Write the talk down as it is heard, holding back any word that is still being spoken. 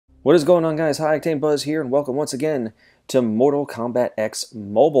What is going on, guys? High Octane Buzz here, and welcome once again to Mortal Kombat X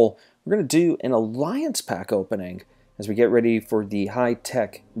Mobile. We're going to do an Alliance Pack opening as we get ready for the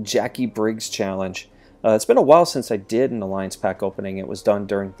high-tech Jackie Briggs challenge. It's been a while since I did an Alliance Pack opening. It was done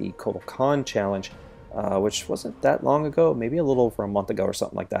during the Kotal Khan challenge, which wasn't that long ago, maybe a little over a month ago or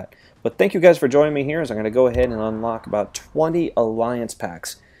something like that. But thank you guys for joining me here as I'm going to go ahead and unlock about 20 Alliance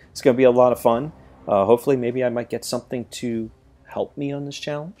Packs. It's going to be a lot of fun. Hopefully, maybe I might get something to help me on this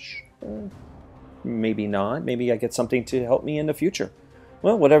challenge. Maybe not. Maybe I get something to help me in the future.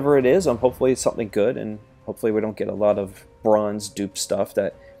 Well, whatever it is, hopefully it's something good, and hopefully we don't get a lot of bronze dupe stuff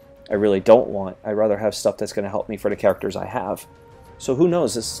that I really don't want. I'd rather have stuff that's going to help me for the characters I have. So who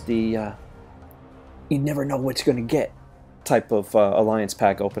knows? This is the you never know what you're going to get type of Alliance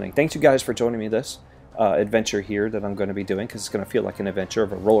Pack opening. Thanks you guys for joining me this adventure here that I'm going to be doing, because it's going to feel like an adventure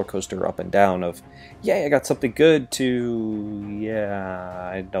of a roller coaster up and down of, yay, I got something good, to,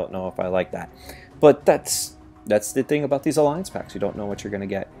 yeah, I don't know if I like that. But that's the thing about these Alliance Packs. You don't know what you're going to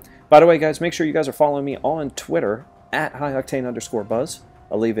get. By the way, guys, make sure you guys are following me on Twitter at @highoctane_buzz.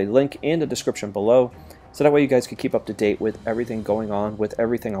 I'll leave a link in the description below, so that way you guys can keep up to date with everything going on, with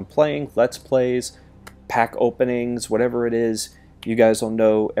everything I'm playing, Let's Plays, pack openings, whatever it is. You guys will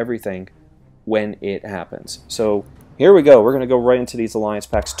know everything when it happens. So here we go. We're going to go right into these Alliance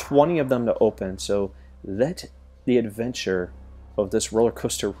Packs, 20 of them to open. So let the adventure of this roller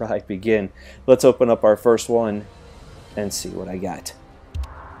coaster ride begin. Let's open up our first one and see what I got.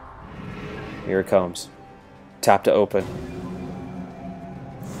 Here it comes. Tap to open.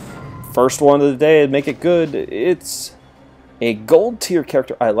 First one of the day, make it good. It's a gold tier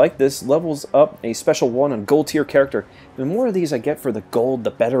character. I like this. Levels up a special one on gold tier character. The more of these I get for the gold, the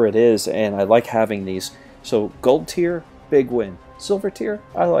better it is, and I like having these. So gold tier, big win. Silver tier,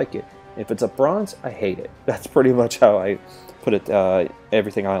 I like it. If it's a bronze, I hate it. That's pretty much how I put it,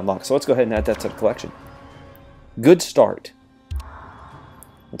 everything I unlock. So let's go ahead and add that to the collection. Good start.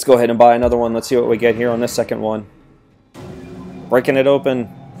 Let's go ahead and buy another one. Let's see what we get here on this second one. Breaking it open.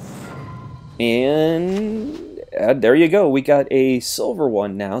 And there you go. We got a silver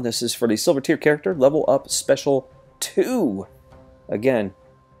one now. This is for the silver tier character. Level up special 2. Again,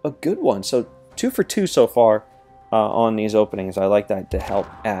 a good one. So 2 for 2 so far on these openings. I like that to help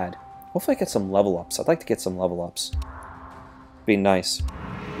add. Hopefully I get some level ups. I'd like to get some level ups. Be nice.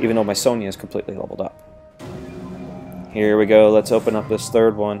 Even though my Sonya is completely leveled up. Here we go. Let's open up this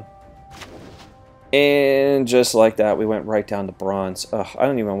third one. And just like that, we went right down to bronze. Ugh, I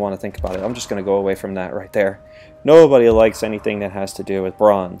don't even want to think about it. I'm just going to go away from that right there. Nobody likes anything that has to do with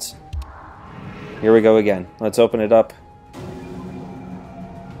bronze. Here we go again. Let's open it up.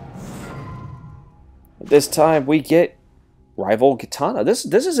 This time we get Rival Katana. This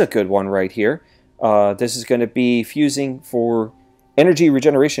is a good one right here. This is going to be fusing for energy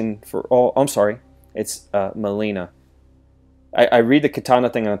regeneration for all... I'm sorry. It's Melina. I read the Katana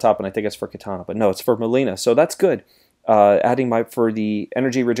thing on the top, and I think it's for Katana, but no, it's for Melina, so that's good. Adding for the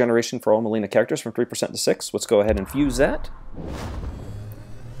energy regeneration for all Melina characters from 3% to 6%. Let's go ahead and fuse that.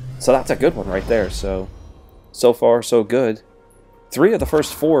 So that's a good one right there. So far, so good. 3 of the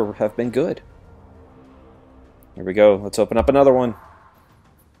first 4 have been good. Here we go. Let's open up another one.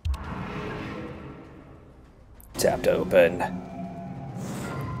 Tap to open.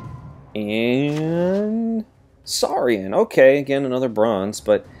 And... Saurian. Okay, again, another bronze,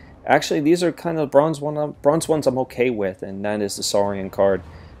 but actually these are kind of bronze ones I'm okay with, and that is the Saurian card.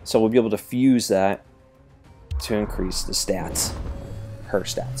 So we'll be able to fuse that to increase the stats. Her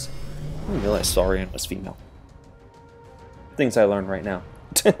stats. I didn't realize Saurian was female. Things I learned right now.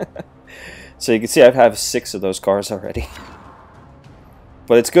 So you can see I have 6 of those cards already.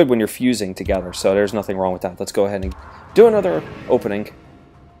 But it's good when you're fusing together, so there's nothing wrong with that. Let's go ahead and do another opening.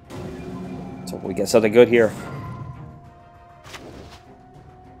 So we get something good here.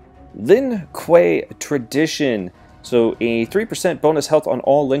 Lin Kuei Tradition. So a 3% bonus health on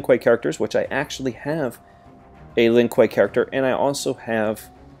all Lin Kuei characters, which I actually have a Lin Kuei character, and I also have,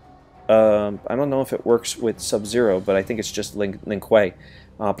 I don't know if it works with Sub-Zero, but I think it's just Lin Kuei.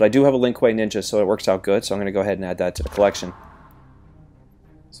 But I do have a Lin Kuei Ninja, so it works out good, so I'm going to go ahead and add that to the collection.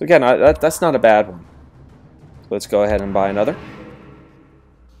 So again, that's not a bad one. So let's go ahead and buy another.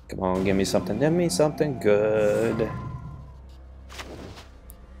 Come on, give me something. Give me something good.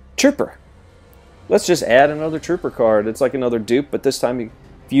 Trooper. Let's just add another Trooper card. It's like another dupe, but this time you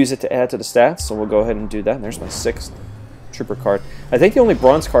fuse it to add to the stats, so we'll go ahead and do that. And there's my 6th Trooper card. I think the only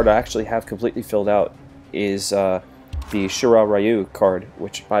bronze card I actually have completely filled out is the Shura Ryu card,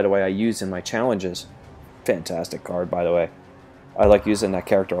 which, by the way, I use in my challenges. Fantastic card, by the way. I like using that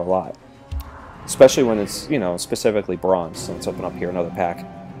character a lot. Especially when it's, you know, specifically bronze. So let's open up here another pack.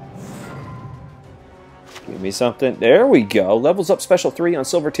 Give me something. There we go. Levels up special 3 on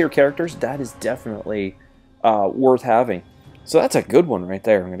silver tier characters. That is definitely worth having. So that's a good one right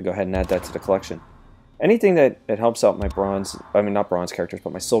there. I'm going to go ahead and add that to the collection. Anything that helps out my bronze, I mean not bronze characters,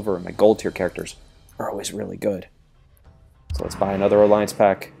 but my silver and my gold tier characters are always really good. So let's buy another alliance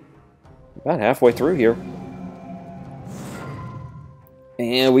pack. About halfway through here.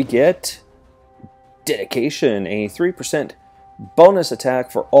 And we get Dedication, a 3% bonus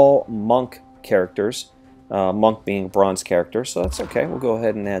attack for all monk characters. Monk being bronze characters, so that's okay. We'll go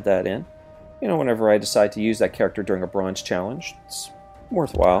ahead and add that in. You know, whenever I decide to use that character during a bronze challenge, it's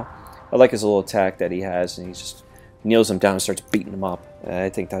worthwhile. I like his little attack that he has, and he just kneels him down and starts beating him up. I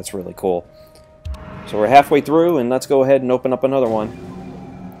think that's really cool. So we're halfway through, and let's go ahead and open up another one.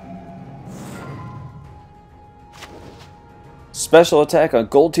 Special attack on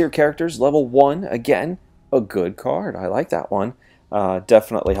gold tier characters, level 1. Again, a good card. I like that one.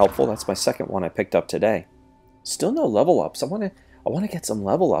 Definitely helpful. That's my second one I picked up today. Still no level ups. I want to get some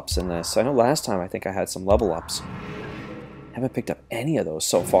level ups in this. I know last time I think I had some level ups. Haven't picked up any of those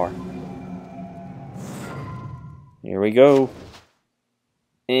so far. Here we go.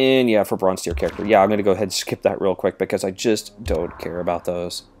 And yeah, for bronze tier character. Yeah, I'm going to go ahead and skip that real quick because I just don't care about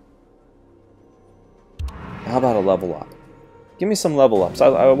those. How about a level up? Give me some level ups.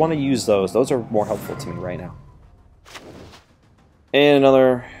 I want to use those. Those are more helpful to me right now. And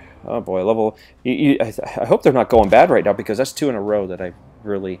another, oh boy, level. I hope they're not going bad right now because that's 2 in a row that I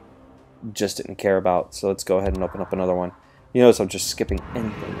really just didn't care about. So let's go ahead and open up another one. You notice I'm just skipping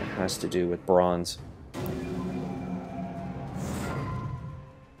anything that has to do with bronze.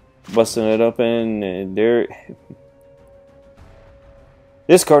 Busting it open, and there.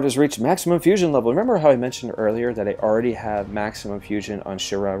 This card has reached maximum fusion level. Remember how I mentioned earlier that I already have maximum fusion on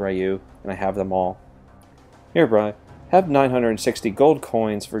Shira Ryu, and I have them all? Here, Brian. Have 960 gold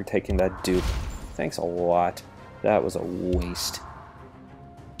coins for taking that dupe. Thanks a lot. That was a waste.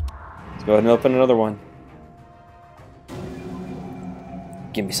 Let's go ahead and open another one.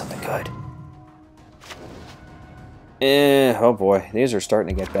 Give me something good. Oh boy, these are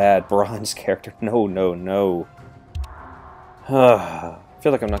starting to get bad. Bronze character. No, no, no. I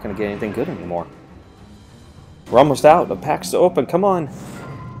feel like I'm not going to get anything good anymore. We're almost out. The pack's to open. Come on.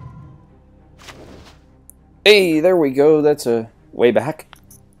 Hey, there we go. That's a way back.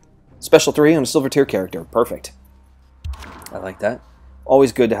 Special 3 on a silver tier character. Perfect. I like that.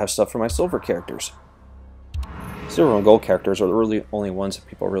 Always good to have stuff for my silver characters. Silver and gold characters are the really only ones that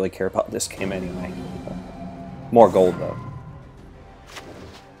people really care about in this game anyway. More gold, though.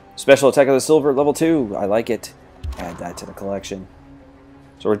 Special attack of the silver, level 2. I like it. Add that to the collection.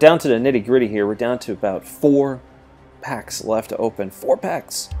 So we're down to the nitty-gritty here. We're down to about 4 packs left to open. 4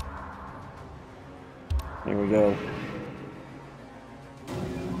 packs. Here we go.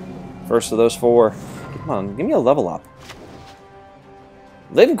 First of those 4. Come on, give me a level up.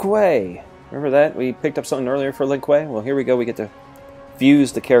 Lin Kuei. Remember that? We picked up something earlier for Lin Kuei? Well, here we go. We get to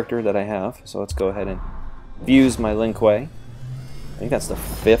fuse the character that I have. So let's go ahead and fuse my Lin Kuei. I think that's the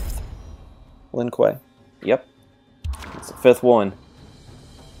 5th Lin Kuei. Yep. That's the 5th one.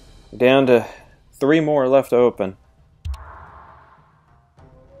 We're down to 3 more left to open.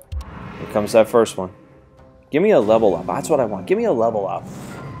 Here comes that first one. Give me a level up. That's what I want. Give me a level up.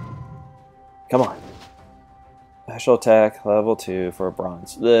 Come on. Special attack, level 2 for a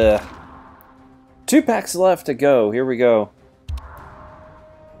bronze. Ugh. 2 packs left to go. Here we go.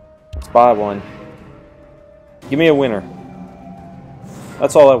 Let's buy one. Give me a winner.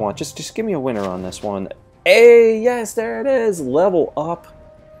 That's all I want. Just give me a winner on this one. Hey, yes, there it is. Level up.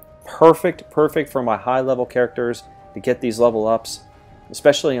 Perfect for my high level characters to get these level ups.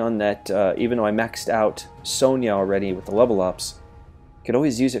 Especially on that, even though I maxed out Sonya already with the level ups, I could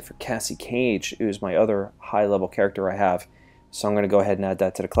always use it for Cassie Cage, who's my other high level character I have. So I'm going to go ahead and add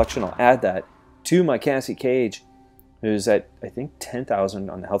that to the collection. I'll add that to my Cassie Cage, who's at, I think, 10,000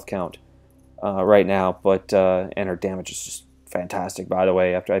 on the health count right now. But and her damage is just fantastic, by the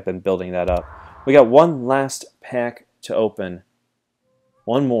way, after I've been building that up. We got one last pack to open.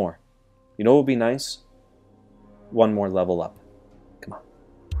 One more. You know what would be nice? One more level up. Come on.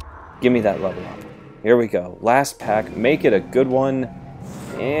 Give me that level up. Here we go. Last pack. Make it a good one.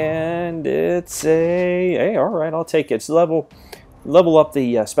 And it's a... Hey, alright, I'll take it. It's level up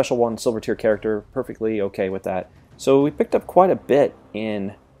the special 1 silver tier character. Perfectly okay with that. So we picked up quite a bit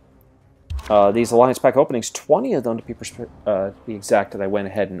in these Alliance Pack openings. 20 of them, to be exact, that I went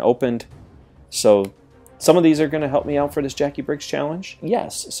ahead and opened. So some of these are going to help me out for this Jackie Briggs challenge.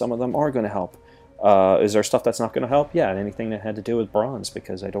 Yes, some of them are going to help. Is there stuff that's not going to help? Yeah, anything that had to do with bronze,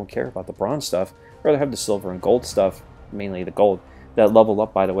 because I don't care about the bronze stuff. I'd rather have the silver and gold stuff, mainly the gold. That level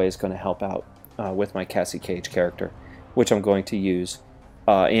up, by the way, is going to help out with my Cassie Cage character, which I'm going to use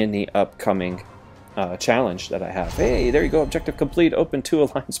in the upcoming challenge that I have. Hey, there you go, objective complete, open 2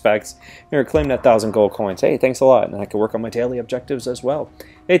 alliance packs. Here, claim that 1,000 gold coins. Hey, thanks a lot, and I can work on my daily objectives as well.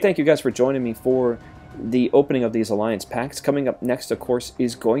 Hey, thank you guys for joining me for the opening of these alliance packs. Coming up next, of course,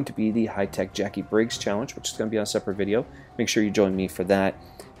 is going to be the high-tech Jackie Briggs challenge, which is going to be on a separate video. Make sure you join me for that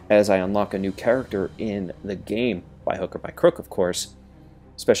as I unlock a new character in the game, by hook or by crook, of course,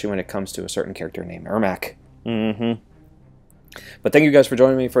 especially when it comes to a certain character named Ermac. But thank you guys for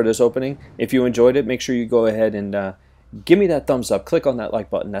joining me for this opening. If you enjoyed it, make sure you go ahead and give me that thumbs up. Click on that like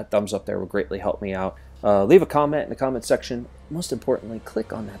button. That thumbs up there will greatly help me out. Leave a comment in the comment section. Most importantly,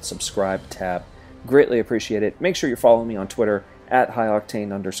 click on that subscribe tab. Greatly appreciate it. Make sure you're following me on Twitter at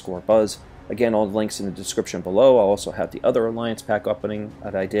 @highoctane_buzz. Again, all the links in the description below. I'll also have the other Alliance Pack opening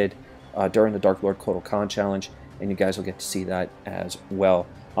that I did during the Dark Lord Kotal Khan challenge, and you guys will get to see that as well.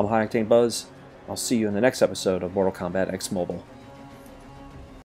 I'm High Octane Buzz. I'll see you in the next episode of Mortal Kombat X Mobile.